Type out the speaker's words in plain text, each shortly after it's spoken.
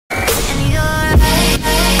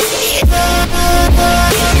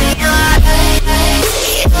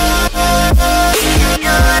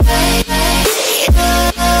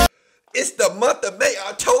out the May.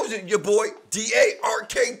 I told you, your boy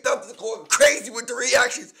D-A-R-K Thumbs is going crazy with the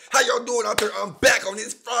reactions. How y'all doing out there? I'm back on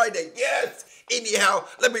this Friday. Yes. Anyhow,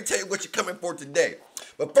 let me tell you what you're coming for today.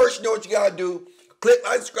 But first, you know what you gotta do. Click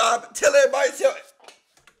like, subscribe, tell everybody.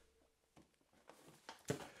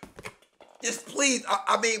 Just please,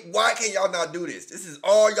 I mean, why can't y'all not do this? This is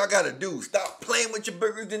all y'all gotta do. Stop playing with your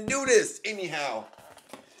burgers and do this. Anyhow,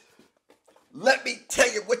 let me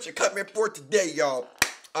tell you what you're coming for today, y'all.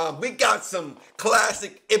 We got some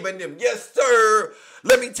classic Eminem. Yes, sir.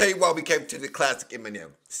 Let me tell you why we came to the classic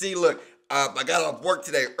Eminem. See, look, I got off work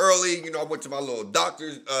today early. You know, I went to my little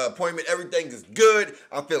doctor's appointment. Everything is good.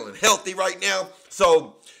 I'm feeling healthy right now.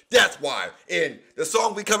 So that's why. And the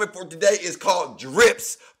song we coming for today is called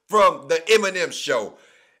Drips from the Eminem Show.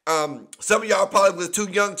 Some of y'all probably was too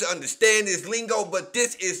young to understand this lingo, but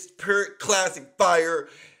this is pure classic fire.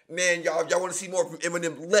 Man, y'all want to see more from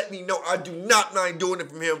Eminem, let me know. I do not mind doing it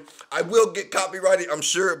from him. I will get copyrighted, I'm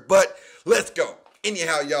sure, but let's go.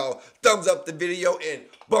 Anyhow, y'all, thumbs up the video and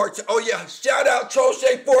Bart. Oh, yeah, shout out Trice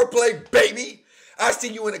Foreplay, baby. I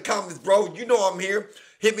see you in the comments, bro. You know I'm here.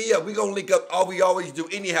 Hit me up. We going to link up all we always do.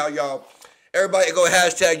 Anyhow, y'all, everybody go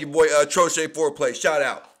hashtag your boy Trice Foreplay. Shout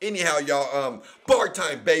out. Anyhow, y'all, bar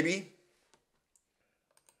time, baby.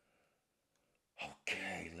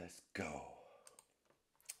 Okay, let's go.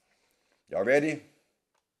 Y'all ready?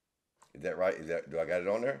 Is that right? Do I got it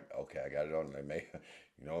on there? Okay, I got it on there, man.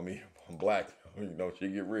 You know me, I'm black. You know,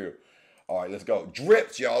 shit get real. All right, let's go.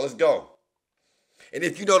 Drips, y'all, let's go. And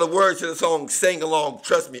if you know the words to the song, sing along.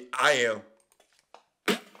 Trust me, I am.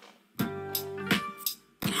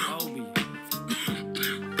 Obie.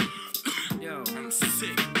 Yo, I'm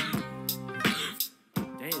sick.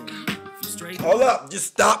 Damn, you straight? Hold up, just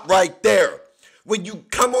stop right there. When you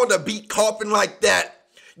come on the beat coughing like that,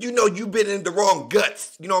 you know you've been in the wrong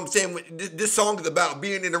guts. You know what I'm saying? This song is about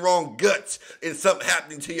being in the wrong guts and something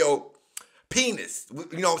happening to your penis. You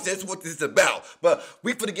know what I'm saying? That's what this is about. But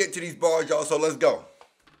we finna get to these bars, y'all, so let's go.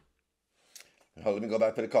 Hold, let me go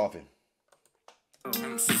back to the coffee. Oh,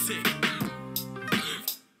 I'm sick.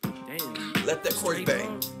 Damn. Let that chorus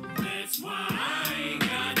bang. That's why I ain't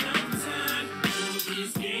got no time for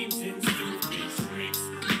these games and stupid tricks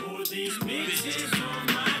or these bitches on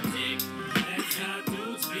my dick. That's how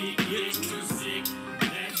dudes be getting sick.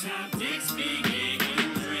 That's how dicks be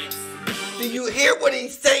getting tricks. Do you hear what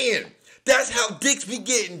he's saying? That's how dicks be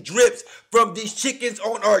getting drips from these chickens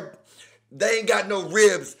on our... They ain't got no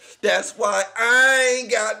ribs. That's why I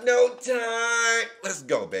ain't got no time. Let's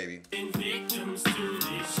go, baby. And victims to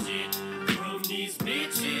this shit from these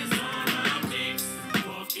bitches on our dicks.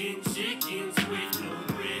 Fucking chickens with no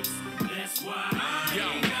ribs. That's why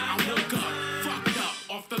I woke up, fucked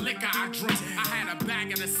up, off the liquor I drunk. I had a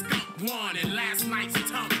bag of the skunk one and last night's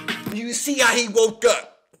tongue. You see how he woke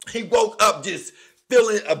up? He woke up just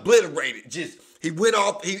feeling obliterated. Just, he went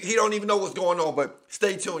off. He don't even know what's going on, but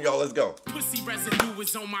stay tuned, y'all. Let's go. Pussy residue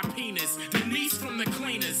was on my penis. The niece from the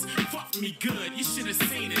cleaners fucked me good. You should have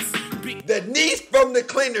seen this. Big The niece from the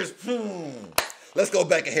cleaners. Let's go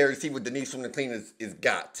back in here and see what the niece from the cleaners is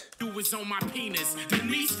got. was on my penis. The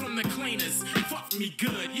niece from the cleaners fucked me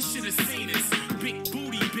good. You should have seen this. Big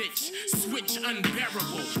booty bitch, switch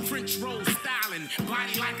unbearable. French roll styling,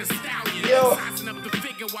 body like a stallion. Yo. Sizing up the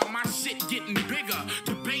figure while my shit getting bigger.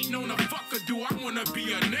 Debating on a fucker, do I wanna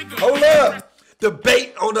be a nigga? Hold up.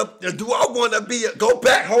 Debate on the, do I want to be a, go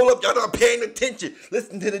back, hold up, y'all not paying attention.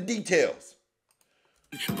 Listen to the details.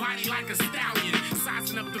 Body like a stallion,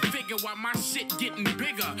 sizing up the figure while my shit getting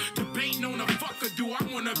bigger. Debating on a fucker, do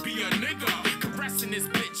I wanna be a nigga? Caressing this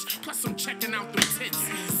bitch, plus I'm checking out the tits.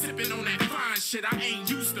 Sipping on that fine shit I ain't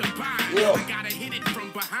used to buying. Yo. I gotta hit it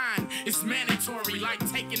from behind. It's mandatory, like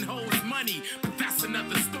taking hoes money, but that's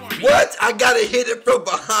another story. What? I gotta hit it from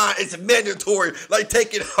behind. It's mandatory, like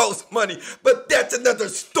taking house money. But that's another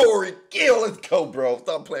story. Yeah, let's go, bro.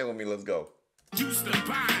 Stop playing with me. Let's go. Used to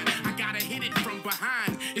buying, I gotta hit it from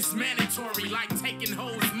behind. It's mandatory, like taking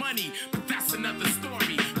hoes money, but that's another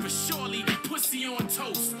story. For surely, pussy on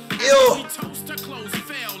toast. Ew. We toast her clothes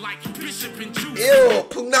fell like Bishop and Juice. Ew,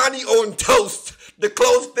 punani on toast. The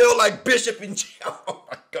clothes feel like Bishop and... Oh,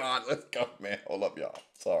 my God. Let's go, man. Hold up, y'all.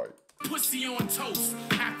 Sorry. Pussy on toast.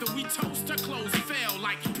 After we toast, her clothes fell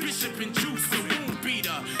like Bishop and Juice. The room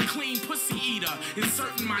beater, clean pussy eater.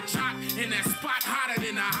 Inserting my jock in that spot hotter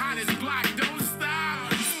than the hottest block. Don't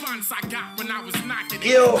stop. Response I got when I was knocking it.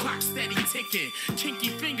 Ew. Clock steady ticking. Kinky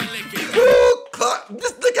finger licking. Woo, clock.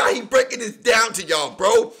 Look how he breaking this down to y'all,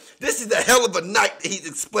 bro. This is a hell of a night that he's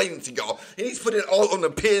explaining to y'all. And he's putting it all on the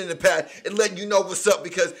pen and the pad and letting you know what's up,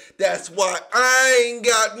 because that's why I ain't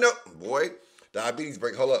got no... Boy, diabetes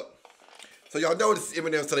break. Hold up. So y'all know this is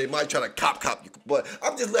Eminem, so they might try to cop you. But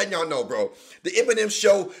I'm just letting y'all know, bro. The Eminem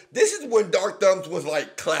show, this is when Dark Thumbs was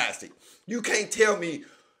like classic. You can't tell me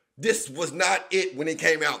this was not it when it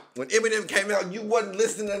came out. When Eminem came out, you wasn't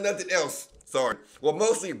listening to nothing else. Sorry. Well,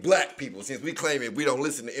 mostly black people, since we claim it, we don't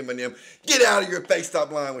listen to Eminem. Get out of your face,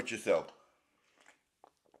 stop lying with yourself.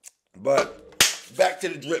 But back to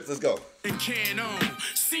the drips, let's go. And can on.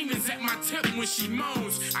 Semen's at my tip when she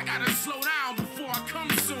moans. I gotta slow down before I come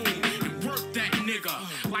soon. And work that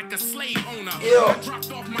nigga like a slave owner. Ew. I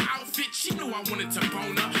dropped off my outfit, she knew I wanted to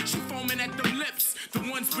bone her. She foaming at the lips, the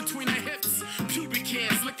ones between her hips. Pubic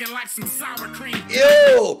hairs looking like some sour cream.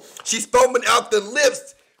 Ew! She's foaming out the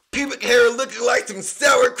lips. Pubic hair looking like some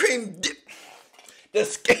sour cream dip. The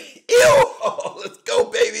skin. Ew! Oh, let's go,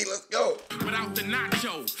 baby. Let's go. Without the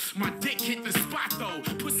nacho, my dick hit the spot though.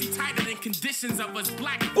 Pussy tighter than conditions of us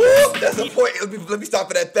black. Ooh, that's the point. Let me stop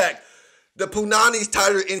at that fact. The punani's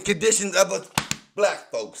tighter in conditions of us black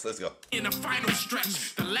folks. Let's go. In the final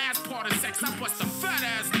stretch, the last part of sex, I bust a fat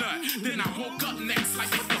ass nut. Then I woke up next, like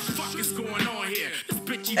what the fuck is going on here? This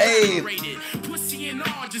bitch evaporated. Pussy and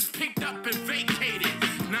all just picked up and vacated.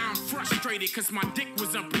 Now I'm frustrated cause my dick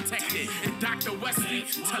was unprotected. And Dr. Wesley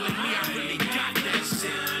telling me I really got that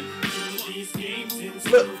shit.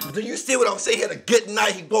 Look, do you see what I'm saying? He had a good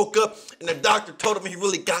night. He woke up and the doctor told him he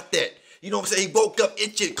really got that. You know what I'm saying? He woke up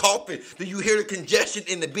itching, coughing. Do you hear the congestion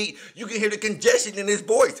in the beat? You can hear the congestion in his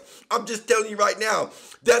voice. I'm just telling you right now.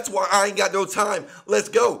 That's why I ain't got no time. Let's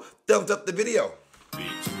go. Thumbs up the video. Big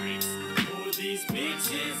tricks for these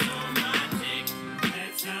bitches on my dick.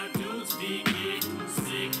 That's how dudes be getting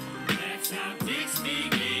sick. That's how dicks be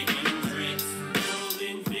getting tricks.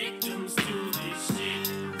 Falling victims to this shit.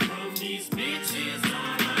 From these bitches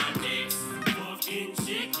on my dicks. Fucking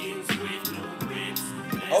chickens with no ribs.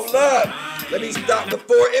 Hold up. Let me stop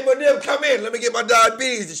before Eminem come in. Let me get my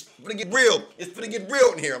diabetes. It's gonna get real. It's gonna get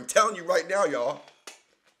real in here. I'm telling you right now, y'all.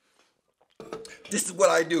 This is what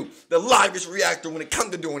I do. The livest reactor when it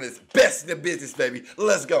comes to doing this. Best in the business, baby.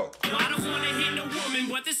 Let's go. I don't wanna hit no woman,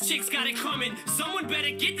 but this chick's got it coming. Someone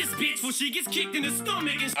better get this bitch before she gets kicked in the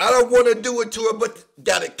stomach. And I don't want to do it to her, but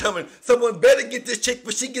got it coming. Someone better get this chick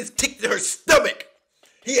before she gets kicked in her stomach.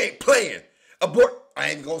 He ain't playing. Abort.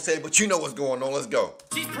 I ain't gonna say it, but you know what's going on. Let's go.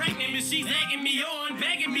 she's pregnant and she's egging me on,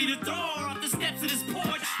 begging me to throw her off the steps of this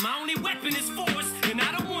porch. My only weapon is force, and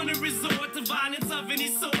I don't want to resort to violence of any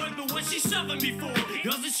sort. But what's she shoving me for?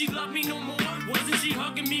 Doesn't she love me no more? Wasn't she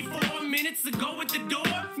hugging me 4 minutes ago at the door?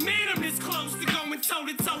 Man, I'm this close to going toe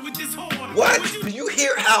to toe with this whore. What? Do you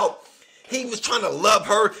hear how he was trying to love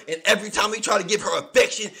her, and every time he tried to give her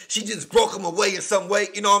affection, she just broke him away in some way?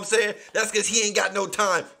 You know what I'm saying? That's because he ain't got no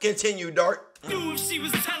time. Continue, Dark. Knew if she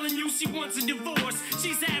was telling you she wants a divorce,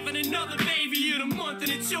 she's having another baby in a month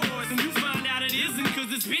and it's yours. And you find out it isn't, cause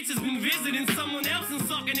this bitch has been visiting someone else and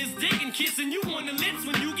sucking his dick and kissing you on the lips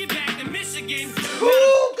when you get back to Michigan.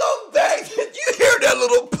 Ooh, go back. Did you hear that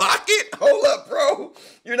little pocket? Hold up, bro.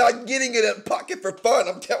 You're not getting in that pocket for fun,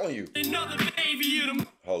 I'm telling you. Another baby in a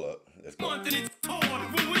Hold up. Let's go. month and it's torn.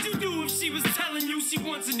 What would you do if she was telling you she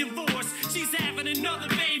wants a divorce? She's having another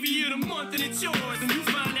baby in a month and it's yours. And you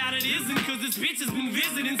find out it isn't, cause this bitch has been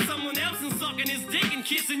visiting someone else and sucking his dick and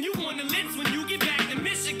kissing you on the lips when you get back to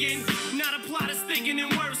Michigan. Now the plot is thinking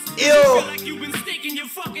and worse. Ew. You feel like you've been sticking your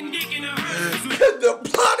fucking dick in a hearse. The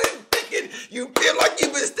plot is sticking. You feel like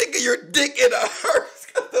you've been sticking your dick in a hearse.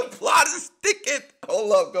 The plot is sticking.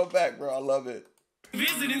 Hold up, go back, bro. I love it.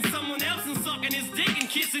 Visiting someone else and sucking his dick and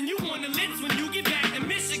kissing you on the lips when you get back to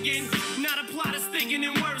Michigan. Now the plot is thinking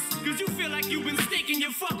and worse, cause you feel like you've been sticking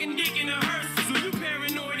your fucking dick in a hearse. So you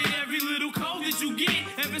paranoid at every little cold that you get.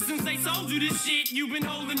 Ever since they told you this shit, you've been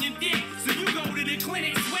holding your dick. So you go to the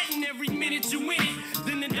clinic sweating every minute you in it.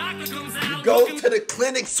 Then the doctor comes out. Go to the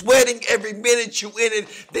clinic sweating every minute you in it.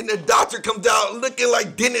 Then the doctor comes out looking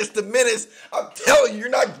like Dennis the Menace. I'm telling you, you're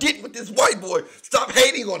not getting with this white boy. Stop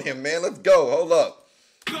hating on him, man. Let's go. Hold up.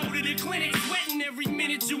 Go to the clinic sweating every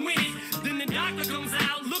minute you in it. Then the doctor comes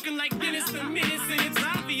out looking like Dennis the Menace. And it's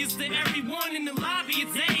obvious to everyone in the lobby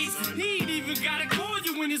it's AIDS. He ain't even gotta call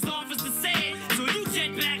you in his office to say it. So you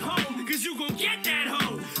jet back home, cause you gon' get that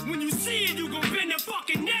hoe. When you see it, you gon' bend her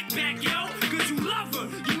fucking neck back, yo. Cause you love her,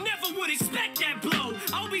 you never would expect that blow.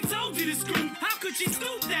 Obie told you to scoop, how could she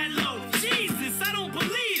stoop that low? Jesus, I don't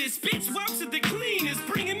believe this bitch works at the cleanest,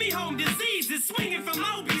 bringing me home diseases, swinging from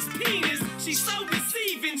Obie's penis. She's so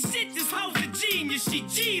deceiving, shit, this hoe's a genius, she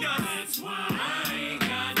cheated. That's why I ain't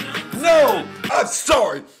got No, I'm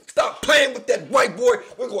sorry. Stop playing with that white boy.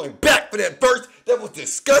 We're going back for that verse. That was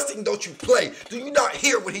disgusting. Don't you play. Do you not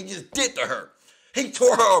hear what he just did to her? He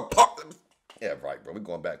tore her apart. Yeah, right, bro. We're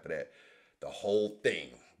going back for that. The whole thing.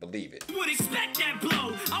 Believe it. Would expect that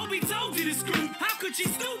blow. Obie told you to screw. How could she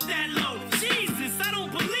stoop that low? Jesus, I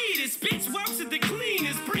don't believe this. Bitch works at the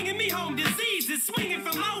cleaners, bringing me home diseases, swinging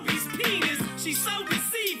from Obie's penis. She's so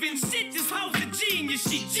deceiving. Shit, this hoe's a genius.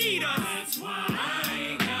 She cheater. That's why I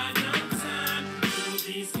ain't got no time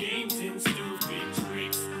for these games and stupid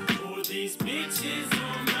tricks, or these bitches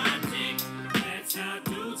on my dick. That's how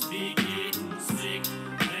dudes be getting sick.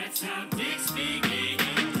 That's how dicks be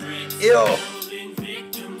getting tricked. Ew.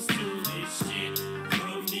 Victims to this shit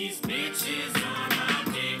from these bitches on my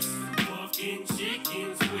dicks. Fucking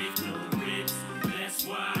chickens with no ribs. That's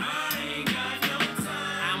why I ain't got no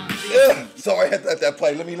time. Sorry, I had to let that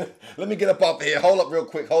play. Let me get up off of here. Hold up real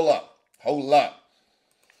quick. Hold up.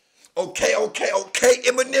 Okay.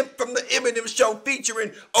 Eminem from the Eminem Show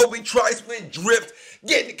featuring Obie, Trice with Drift.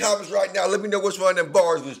 Get in the comments right now. Let me know which one of them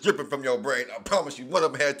bars was dripping from your brain. I promise you, one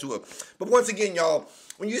of them had to have. But once again, y'all,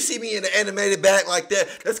 when you see me in the animated bag like that,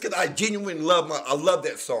 that's because I genuinely love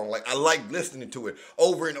that song. Like, I like listening to it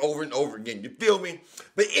over and over and over again. You feel me?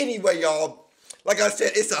 But anyway, y'all, like I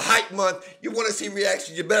said, it's a hype month. You want to see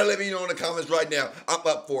reactions, you better let me know in the comments right now. I'm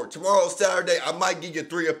up for it. Tomorrow, Saturday, I might give you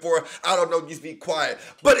 3 or 4. I don't know, just be quiet.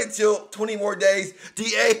 But until 20 more days,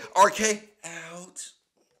 D-A-R-K,